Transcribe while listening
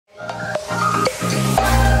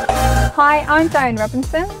Hi, I'm Diane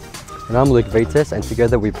Robinson. And I'm Luke Vitas, and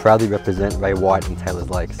together we proudly represent Ray White and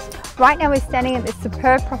Taylor's Lakes. Right now we're standing at this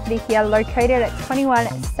superb property here located at 21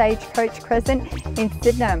 Stagecoach Crescent in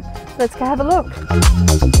Sydenham. Let's go have a look.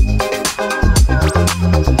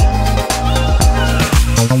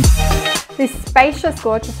 This spacious,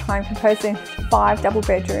 gorgeous home composes 5 double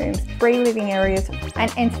bedrooms, 3 living areas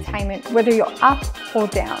and entertainment, whether you're up or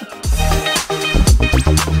down.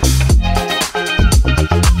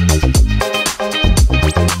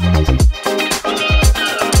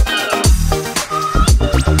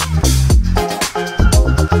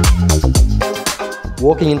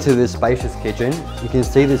 Walking into this spacious kitchen, you can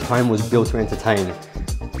see this home was built to entertain.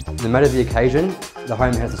 No matter the occasion, the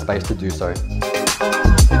home has the space to do so.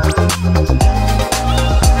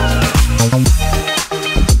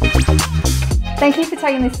 Thank you for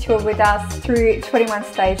taking this tour with us through 21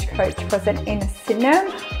 Stagecoach Crescent in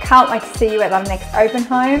Sydenham. Can't wait to see you at our next open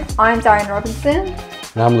home. I'm Diane Robinson.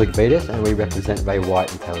 And I'm Luke Vitas, and we represent Ray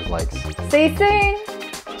White and Taylor's Lakes. See you soon.